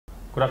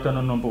Good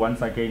afternoon, Nompo,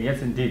 once again.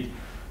 Yes, indeed,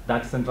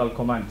 that Central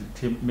Command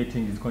team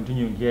meeting is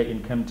continuing here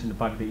in Kempton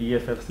Park, the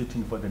EFF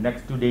sitting for the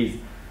next 2 days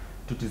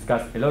to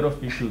discuss a lot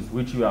of issues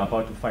which we are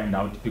about to find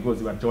out,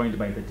 because we are joined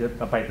by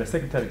the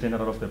Secretary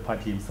General of the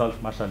party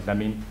himself, Marshall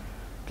Dlamini.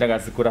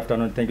 Good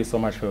afternoon. Thank you so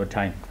much for your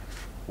time.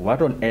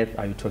 What on earth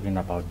are you talking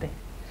about there?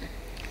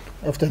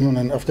 Afternoon,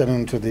 and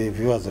afternoon to the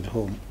viewers at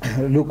home.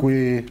 Look,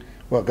 we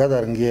were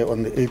gathering here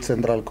on the 8th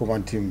Central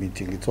Command team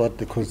meeting. It's what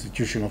the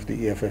constitution of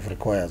the EFF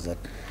requires, that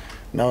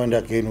now and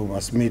again we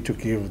must meet to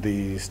give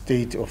the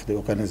state of the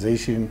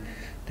organization,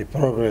 the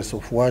progress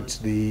of what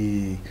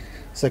the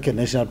Second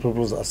National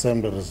People's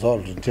Assembly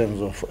resolved in terms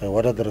of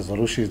what are the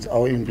resolutions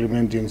are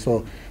implementing.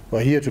 So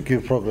we're here to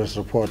give progress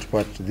report,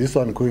 but this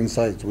one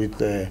coincides with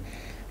the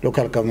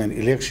local government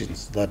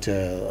elections that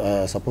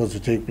are supposed to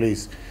take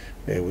place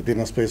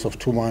within a space of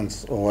 2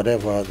 months or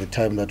whatever the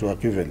time that we are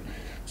given.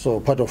 So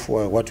part of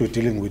what we're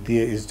dealing with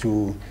here is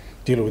to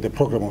deal with the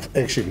program of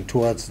action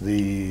towards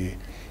the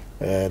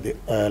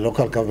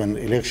local government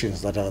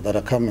elections that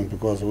are coming,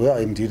 because we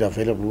are indeed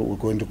available. We're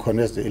going to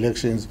contest the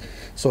elections.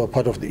 So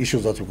part of the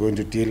issues that we're going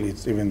to deal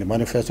is even the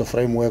manifesto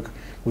framework,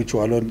 which we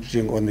are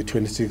launching on the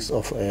 26th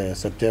of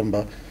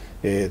September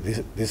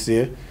this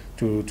year,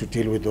 to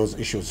deal with those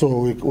issues. So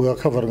we are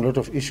covering a lot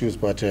of issues,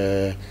 but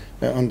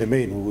on the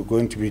main, we're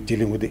going to be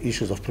dealing with the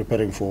issues of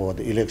preparing for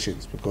the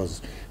elections,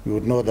 because you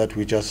would know that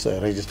we just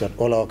registered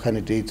all our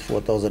candidates,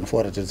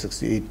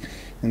 4,468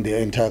 in the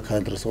entire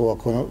country. So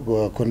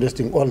we're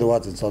contesting all the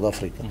wards in South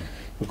Africa,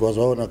 because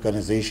we're an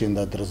organization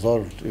that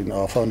resolved in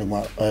our founding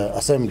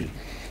assembly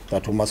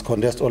that we must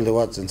contest all the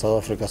wards in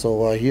South Africa. So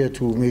we're here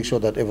to make sure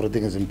that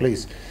everything is in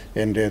place,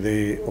 and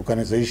the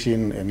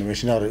organization and the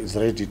machinery is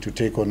ready to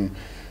take on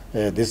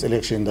this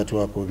election that we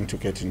are going to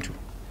get into.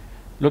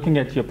 Looking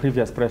at your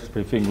previous press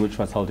briefing, which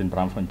was held in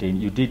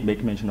Braamfontein, you did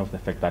make mention of the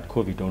fact that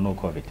COVID or no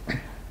COVID,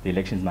 the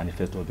elections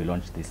manifesto will be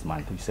launched this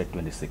month. You said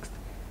 26th.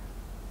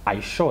 Are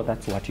you sure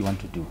that's what you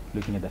want to do,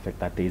 looking at the fact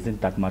that there isn't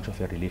that much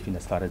of a relief in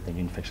as far as the new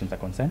infections are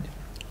concerned?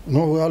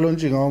 No, we are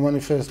launching our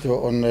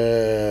manifesto on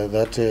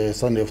that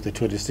Sunday of the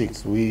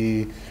 26th.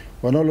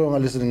 We're no longer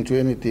listening to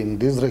anything.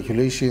 These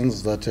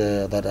regulations that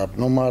are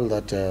abnormal,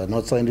 that are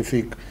not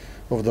scientific,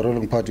 of the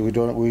ruling party,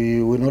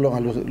 we're no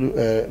longer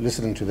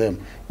listening to them.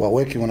 We're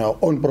working on our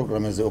own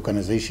program as the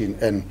organization,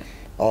 and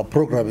our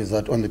program is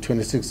that on the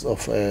 26th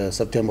of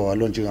September we're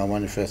launching our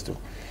manifesto.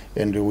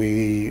 And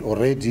we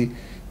already,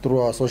 through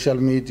our social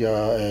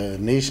media,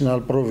 national,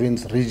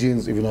 province,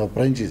 regions, even our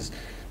branches,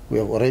 we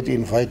have already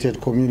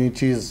invited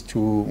communities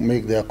to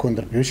make their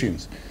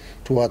contributions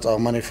towards our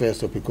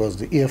manifesto, because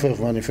the EFF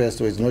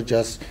manifesto is not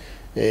just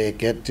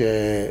get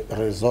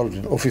resolved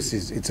in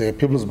offices. It's a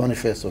people's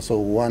manifesto. So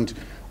we want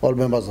all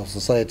members of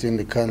society in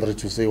the country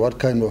to say what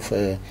kind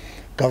of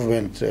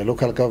government,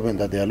 local government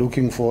that they are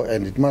looking for,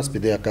 and it must be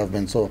their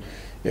government. So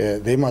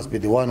they must be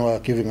the one who are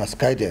giving us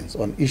guidance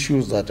on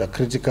issues that are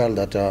critical,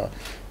 that are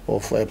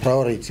of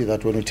priority,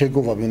 that when we take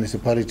over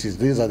municipalities,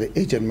 these are the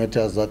urgent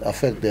matters that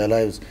affect their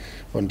lives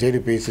on a daily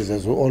basis,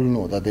 as we all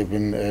know that they've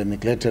been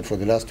neglected for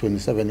the last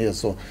 27 years.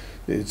 So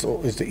it's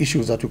the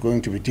issues that we're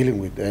going to be dealing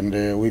with, and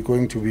we're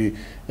going to be,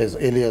 as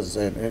early as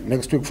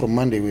next week from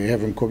Monday, we're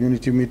having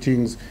community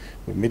meetings,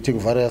 we're meeting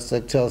various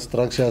sectors,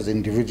 structures,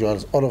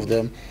 individuals, all of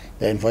them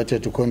are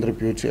invited to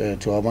contribute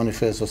to our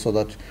manifesto, so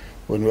that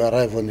when we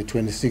arrive on the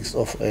 26th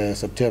of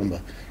September,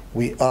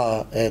 we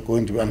are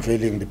going to be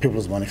unveiling the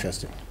People's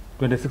Manifesto.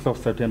 26th of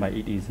September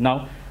it is.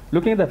 Now,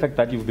 looking at the fact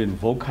that you've been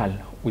vocal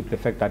with the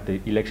fact that the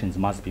elections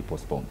must be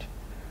postponed,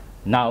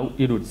 now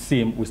it would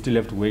seem we still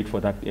have to wait for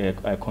that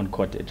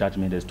Concord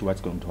judgment as to what's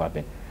going to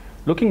happen.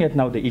 Looking at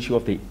now the issue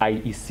of the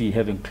IEC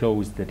having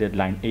closed the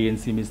deadline,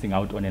 ANC missing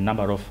out on a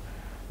number of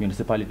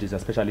municipalities,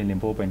 especially in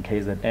Limpopo and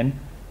KZN,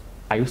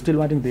 are you still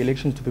wanting the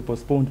elections to be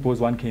postponed?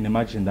 Because one can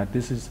imagine that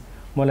this is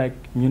more like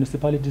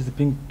municipalities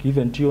being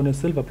given to you on a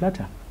silver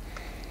platter.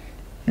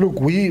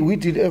 Look, we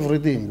did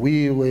everything.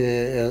 We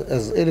were,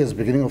 as early as the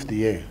beginning of the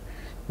year,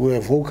 we were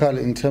vocal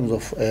in terms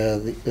of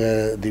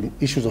the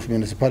issues of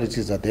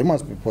municipalities, that they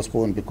must be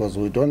postponed, because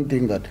we don't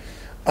think that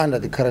under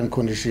the current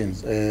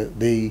conditions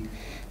they're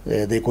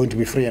going to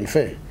be free and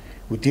fair.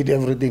 We did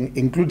everything,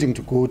 including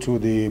to go to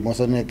the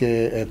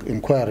Mosaneke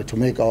inquiry to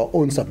make our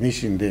own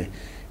submission there.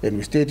 And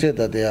we stated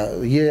that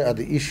here are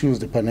the issues,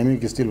 the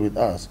pandemic is still with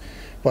us.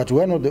 But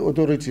one of the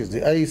authorities, the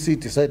IEC,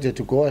 decided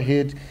to go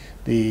ahead,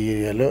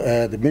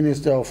 the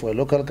Minister of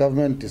Local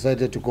Government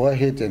decided to go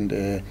ahead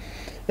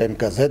and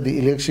gazette the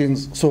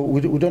elections. So we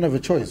don't have a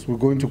choice. We're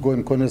going to go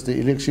and contest the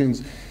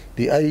elections.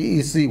 The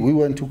IEC, we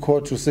went to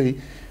court to say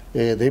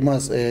they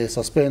must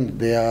suspend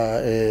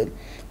their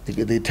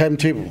the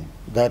timetable,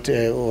 that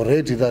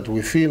already that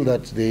we feel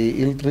that they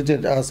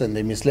ill-treated us and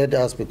they misled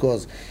us,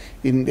 because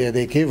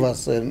they gave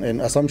us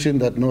an assumption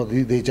that no,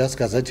 they're just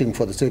gazetting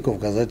for the sake of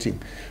gazetting.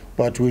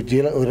 But we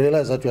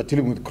realized that we are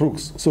dealing with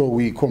crooks. So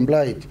we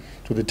complied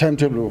to the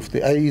timetable of the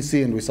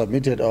IEC and we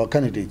submitted our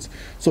candidates.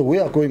 So we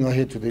are going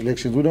ahead to the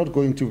elections. We're not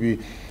going to be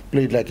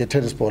played like a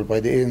tennis ball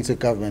by the ANC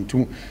government.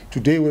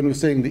 Today, when we're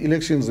saying the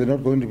elections are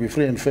not going to be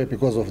free and fair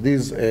because of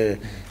these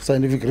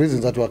scientific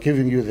reasons that we're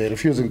giving you, they're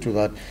refusing to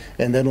that.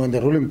 And then when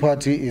the ruling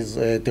party is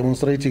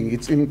demonstrating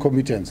its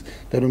incompetence,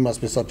 then we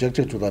must be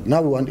subjected to that.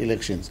 Now we want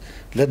elections.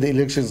 Let the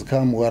elections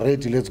come, we're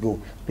ready, let's go.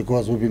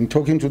 Because we've been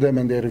talking to them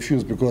and they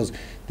refuse because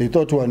they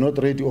thought we were not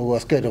ready or we were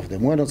scared of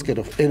them. We're not scared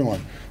of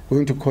anyone. We're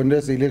going to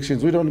contest the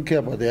elections. We don't care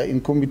about their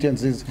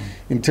incompetencies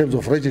in terms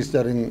of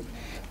registering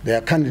their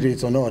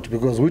candidates or not,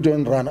 because we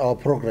don't run our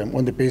program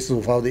on the basis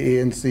of how the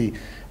ANC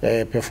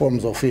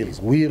performs or fails.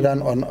 We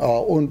run on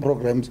our own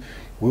programs.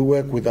 We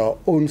work with our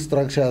own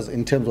structures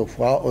in terms of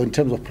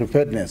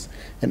preparedness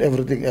and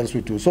everything else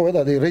we do. So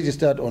whether they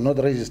registered or not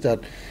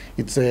registered,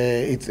 it's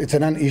a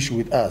non-issue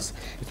with us.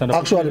 It's an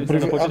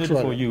opportunity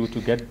for you to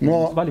get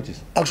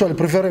municipalities. Actually,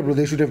 preferably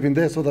they should have been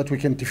there so that we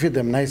can defeat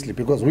them nicely,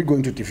 because we're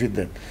going to defeat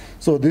them.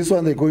 So this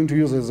one they're going to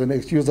use as an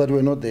excuse that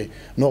we're not there.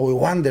 No, we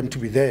want them to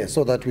be there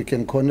so that we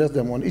can contest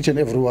them on each and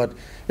every word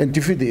and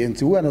defeat the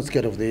ANC. We are not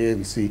scared of the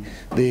ANC.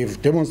 They've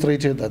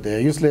demonstrated that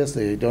they're useless.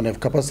 They don't have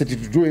capacity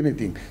to do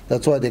anything.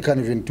 That's why they can't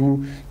even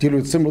deal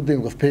with simple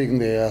things of paying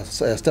their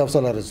staff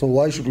salaries. So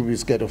why should we be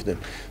scared of them?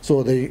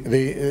 So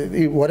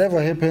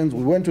whatever happens,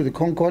 we went to the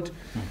Concord,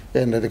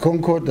 and the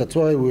Concord, that's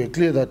why we were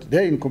clear that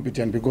they're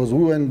incompetent, because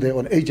we went there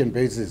on agent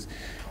basis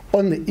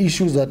on the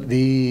issues that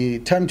the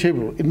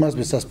timetable, it must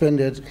be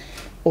suspended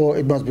or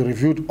it must be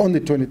reviewed on the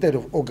 23rd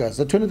of August.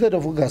 The 23rd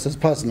of August is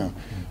past now.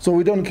 So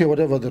we don't care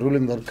whatever the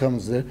ruling that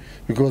comes there,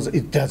 because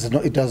it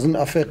doesn't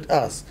affect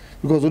us,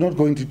 because we're not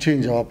going to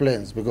change our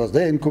plans, because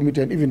they're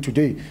incompetent. Even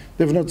today,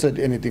 they've not said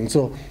anything.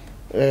 So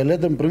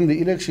let them bring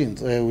the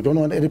elections. We don't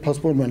want any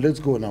postponement. Let's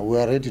go now. We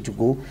are ready to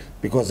go,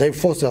 because they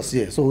forced us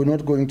here. So we're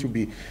not going to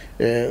be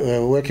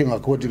working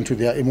according to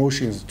their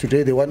emotions.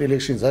 Today they want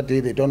elections. That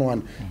day they don't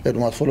want. They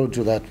must follow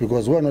to that,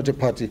 because we're not a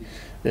party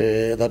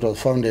that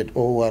was founded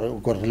or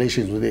got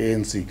relations with the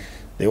ANC.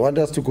 They want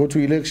us to go to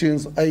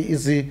elections.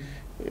 IEC,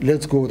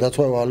 let's go. That's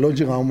why we're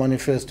launching our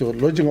manifesto.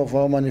 Launching of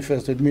our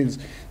manifesto, it means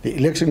the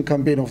election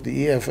campaign of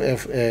the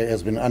EFF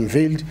has been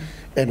unveiled,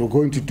 and we're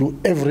going to do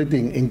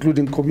everything,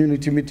 including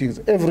community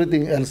meetings,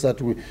 everything else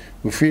that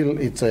we feel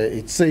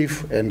it's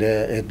safe and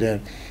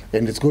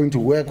it's going to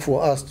work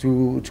for us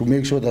to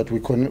make sure that we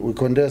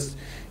contest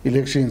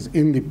elections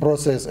in the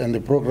process and the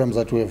programs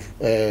that we're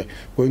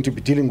going to be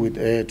dealing with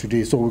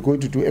today. So we're going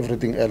to do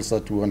everything else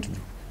that we want to do.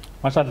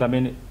 Marshall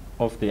Dlamini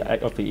of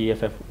the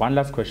EFF, one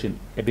last question,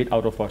 a bit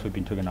out of what we've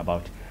been talking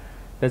about.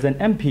 There's an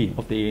MP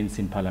of the ANC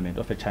in Parliament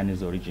of a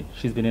Chinese origin.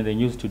 She's been in the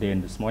news today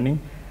and this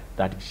morning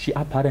that she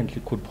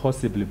apparently could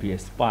possibly be a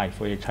spy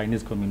for a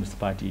Chinese Communist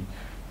Party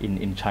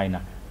in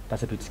China.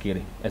 That's a bit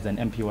scary. As an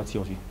MP, what's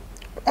your view?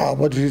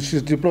 But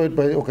she's deployed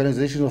by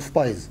organizations of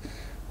spies.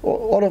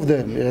 All of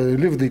them,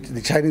 leave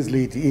the Chinese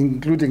lady,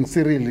 including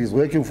Cyril, is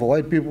working for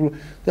white people.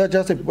 They're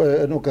just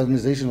an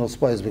organization of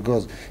spies,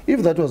 because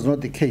if that was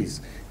not the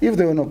case, if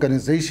they were an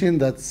organization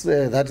that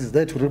is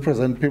there to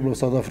represent people of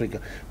South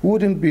Africa, we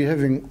wouldn't be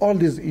having all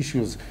these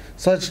issues,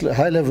 such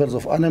high levels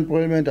of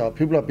unemployment. Our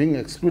people are being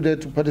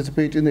excluded to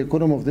participate in the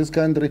economy of this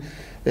country.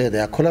 They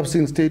are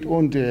collapsing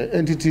state-owned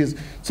entities.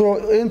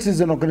 So ANC is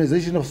an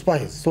organization of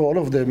spies. So all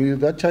of them,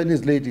 that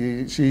Chinese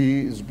lady,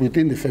 she is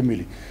within the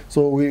family.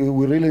 So we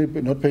really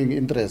not paying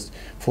interest.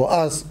 For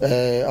us,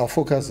 our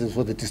focus is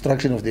for the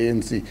destruction of the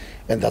ANC,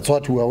 and that's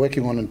what we are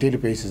working on a daily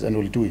basis, and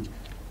we'll do it.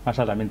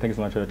 Marshall, thank you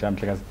so much for your time.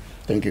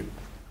 Thank you.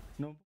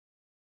 No.